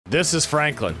This is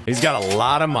Franklin. He's got a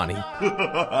lot of money.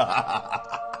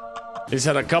 He's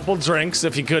had a couple drinks,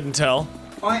 if you couldn't tell.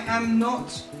 I am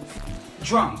not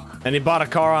drunk. And he bought a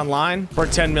car online for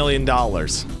 $10 million.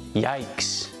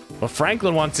 Yikes. But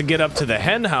Franklin wants to get up to the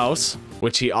hen house,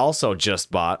 which he also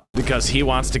just bought, because he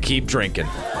wants to keep drinking.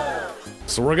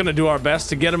 So we're gonna do our best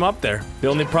to get him up there. The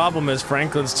only problem is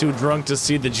Franklin's too drunk to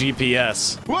see the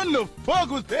GPS. What the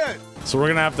fuck was that? So we're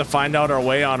gonna have to find out our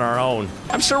way on our own.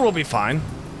 I'm sure we'll be fine.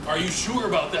 Are you sure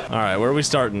about that? All right, where are we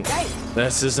starting?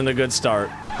 This isn't a good start.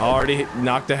 Already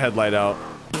knocked the headlight out.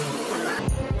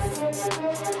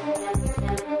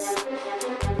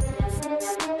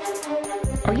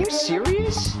 Are you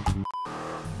serious?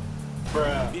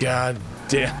 God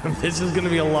damn, this is gonna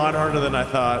be a lot harder than I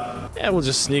thought. Yeah, we'll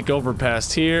just sneak over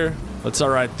past here. That's all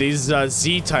right. These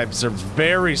Z-types are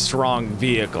very strong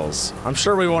vehicles. I'm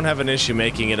sure we won't have an issue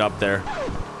making it up there.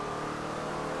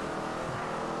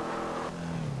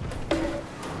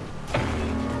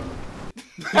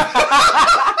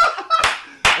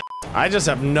 I just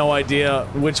have no idea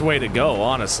which way to go,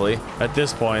 honestly, at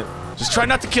this point. Just try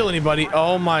not to kill anybody.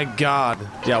 Oh my god.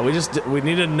 Yeah, we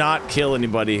need to not kill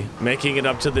anybody making it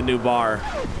up to the new bar.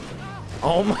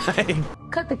 Oh my.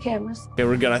 Cut the cameras. Okay,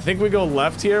 we're good. I think we go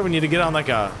left here. We need to get on like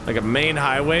a main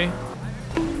highway.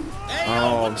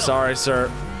 Oh, I'm sorry, sir.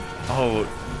 Oh,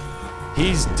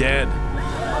 he's dead.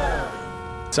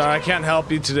 Sorry, I can't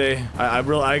help you today.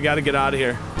 I gotta get out of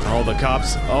here. Oh, the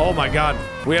cops. Oh my god.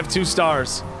 We have 2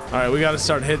 stars. All right, we gotta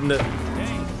start hitting it.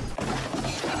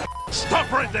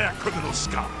 Stop right there, criminal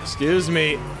scum. Excuse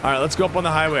me. All right, let's go up on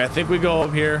the highway. I think we go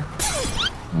up here.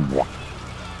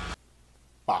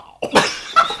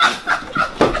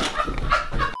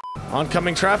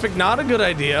 Oncoming traffic, not a good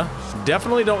idea.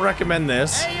 Definitely don't recommend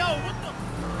this.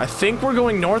 I think we're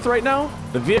going north right now.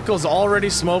 The vehicle's already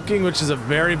smoking, which is a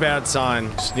very bad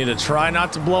sign. Just need to try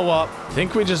not to blow up. I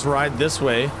think we just ride this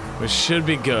way, which should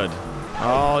be good.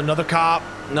 Oh, another cop.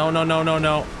 No, no, no, no,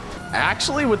 no.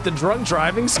 Actually, with the drunk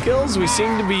driving skills, we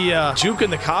seem to be juking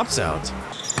the cops out.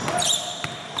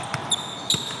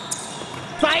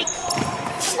 Mike!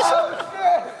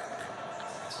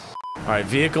 All right,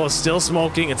 vehicle is still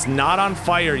smoking. It's not on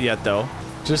fire yet, though.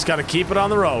 Just gotta keep it on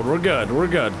the road. We're good. We're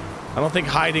good. I don't think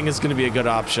hiding is gonna be a good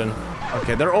option.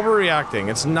 Okay, they're overreacting.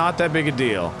 It's not that big a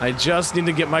deal. I just need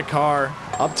to get my car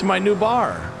up to my new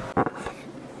bar.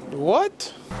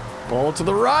 What? Pull to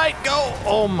the right. Go.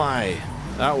 Oh my.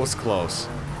 That was close.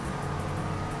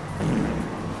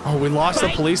 Oh, we lost the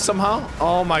police somehow?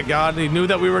 Oh my god, he knew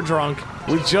that we were drunk.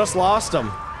 We just lost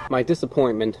him. My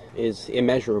disappointment is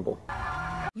immeasurable.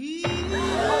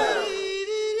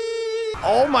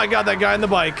 Oh my god, that guy on the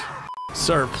bike.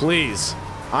 Sir, please.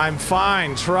 I'm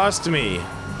fine, trust me.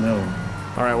 No.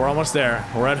 All right, we're almost there.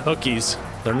 We're at Hookies.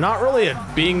 They're not really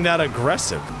being that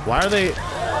aggressive. Why are they?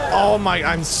 Oh my,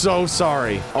 I'm so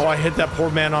sorry. Oh, I hit that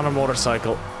poor man on a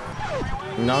motorcycle.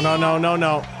 No, no, no, no,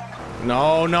 no.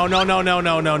 No, no, no, no, no,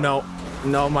 no, no, no.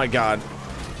 No, my god.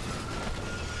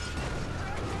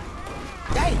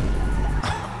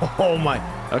 Oh my.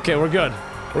 Okay, we're good.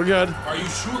 We're good. Are you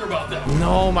sure about that?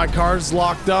 No, my car's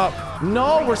locked up.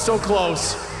 No, we're so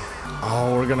close.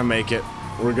 Oh, we're gonna make it.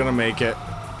 We're gonna make it.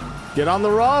 Get on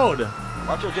the road.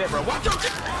 Watch your jet, bro. Watch your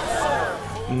jet.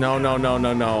 No, no, no,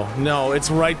 no, no. No, it's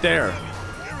right there.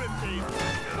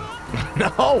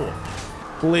 No.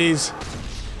 Please.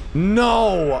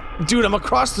 No. Dude, I'm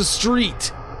across the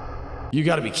street. You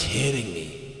gotta be kidding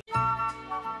me.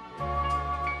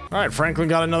 All right, Franklin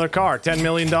got another car. $10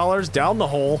 million down the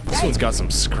hole. This one's got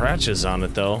some scratches on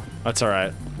it, though. That's all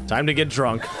right. Time to get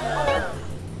drunk.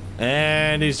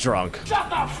 And he's drunk.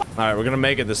 All right, we're gonna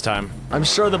make it this time. I'm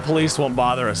sure the police won't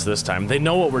bother us this time. They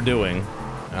know what we're doing.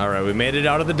 All right, we made it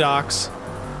out of the docks.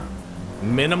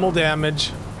 Minimal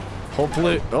damage.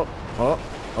 Hopefully,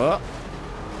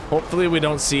 hopefully we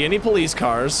don't see any police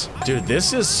cars. Dude,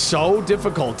 this is so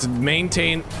difficult to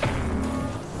maintain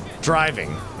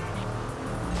driving.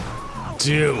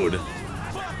 Dude.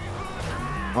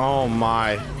 Oh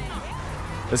my.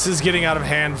 This is getting out of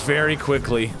hand very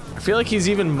quickly. I feel like he's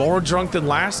even more drunk than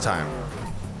last time.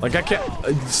 Like I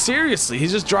can't, seriously,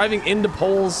 he's just driving into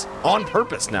poles on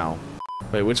purpose now.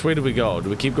 Wait, which way do we go? Do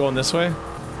we keep going this way?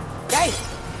 Hey!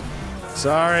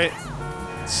 Sorry.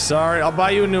 Sorry, I'll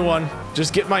buy you a new one.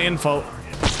 Just get my info.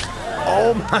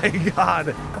 Oh my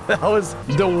god. That was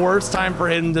the worst time for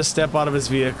him to step out of his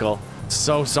vehicle.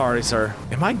 So sorry, sir.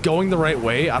 Am I going the right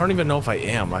way? I don't even know if I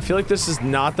am. I feel like this is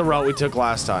not the route we took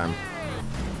last time.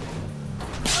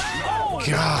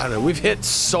 God, we've hit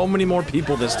so many more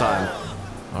people this time.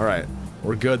 All right.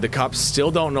 We're good. The cops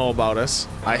still don't know about us.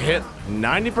 I hit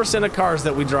 90% of cars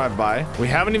that we drive by. We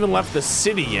haven't even left the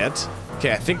city yet.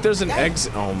 Okay, I think there's an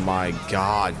exit. Oh my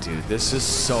God, dude. This is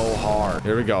so hard.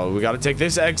 Here we go. We got to take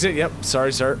this exit. Yep.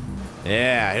 Sorry, sir.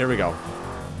 Yeah, here we go.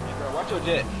 Hey, bro, watch your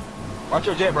jet. Watch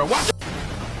your jet, bro. Watch your...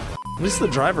 At least the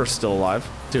driver's still alive.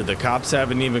 Dude, the cops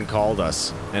haven't even called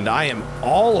us. And I am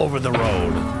all over the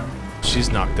road.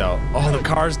 She's knocked out. Oh, the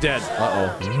car's dead.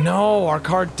 Uh-oh. No, our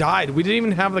car died. We didn't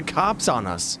even have the cops on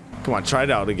us. Come on, try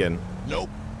it out again. Nope.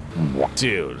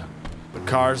 Dude, the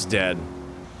car's dead.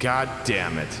 God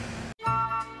damn it.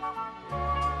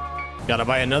 Gotta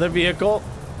buy another vehicle.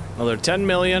 Another 10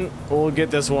 million. We'll get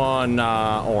this one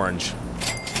orange.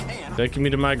 Taking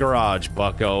me to my garage,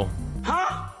 bucko.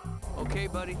 Okay,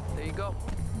 buddy. There you go.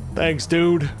 Thanks,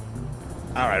 dude.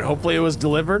 All right, hopefully it was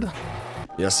delivered.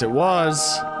 Yes, it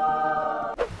was.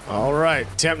 All right,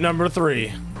 temp number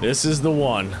 3. This is the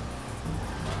one.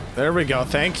 There we go.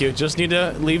 Thank you. Just need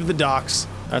to leave the docks.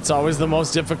 That's always the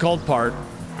most difficult part.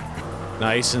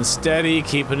 Nice and steady,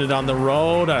 keeping it on the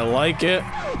road. I like it.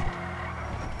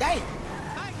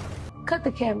 Cut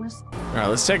the cameras. All right,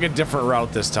 let's take a different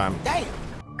route this time.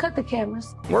 Cut the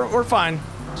cameras. We're fine.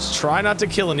 Just try not to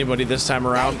kill anybody this time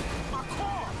around.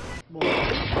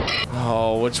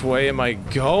 Oh, which way am I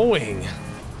going?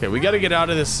 Okay, we got to get out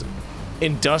of this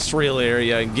industrial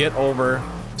area and get over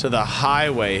to the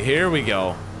highway. Here we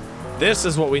go. This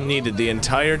is what we needed the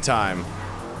entire time.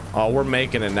 Oh, we're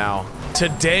making it now.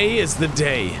 Today is the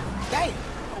day.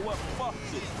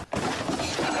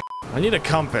 I need a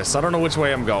compass. I don't know which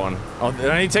way I'm going. Oh,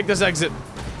 I need to take this exit.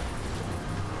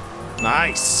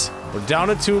 Nice. We're down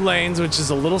to 2 lanes, which is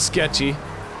a little sketchy.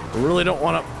 We really don't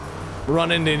want to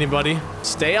run into anybody.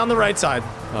 Stay on the right side.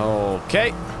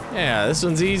 Okay. Yeah, this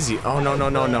one's easy. Oh, no, no,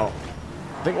 no, no.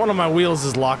 I think one of my wheels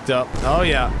is locked up. Oh,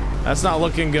 yeah. That's not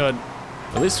looking good.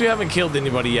 At least we haven't killed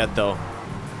anybody yet, though.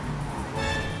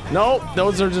 Nope,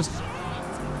 those are just...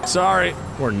 Sorry.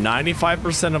 We're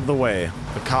 95% of the way.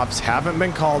 The cops haven't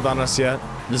been called on us yet.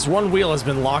 This one wheel has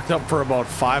been locked up for about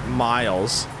 5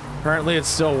 miles. Apparently, it's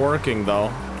still working,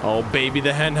 though. Oh, baby,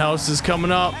 the hen house is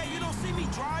coming up. Hey, you don't see me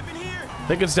driving here? I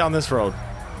think it's down this road.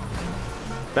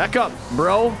 Back up,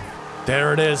 bro.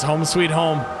 There it is. Home sweet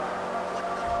home.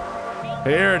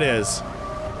 Here it is.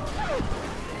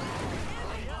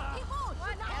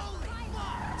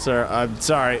 Sir, I'm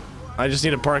sorry. I just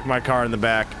need to park my car in the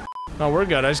back. No, we're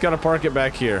good. I just gotta park it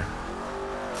back here.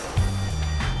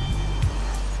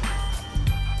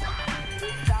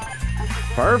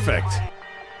 Perfect.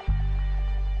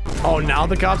 Oh, now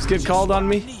the cops get called on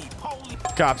me?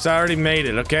 Cops, I already made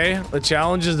it, okay? The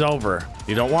challenge is over.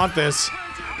 You don't want this.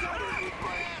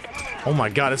 Oh my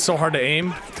God, it's so hard to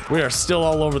aim. We are still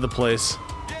all over the place.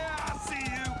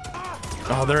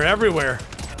 Oh, they're everywhere.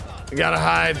 I gotta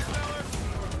hide.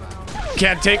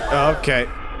 Can't take... Okay.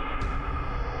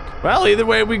 Well, either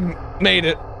way, we made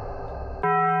it.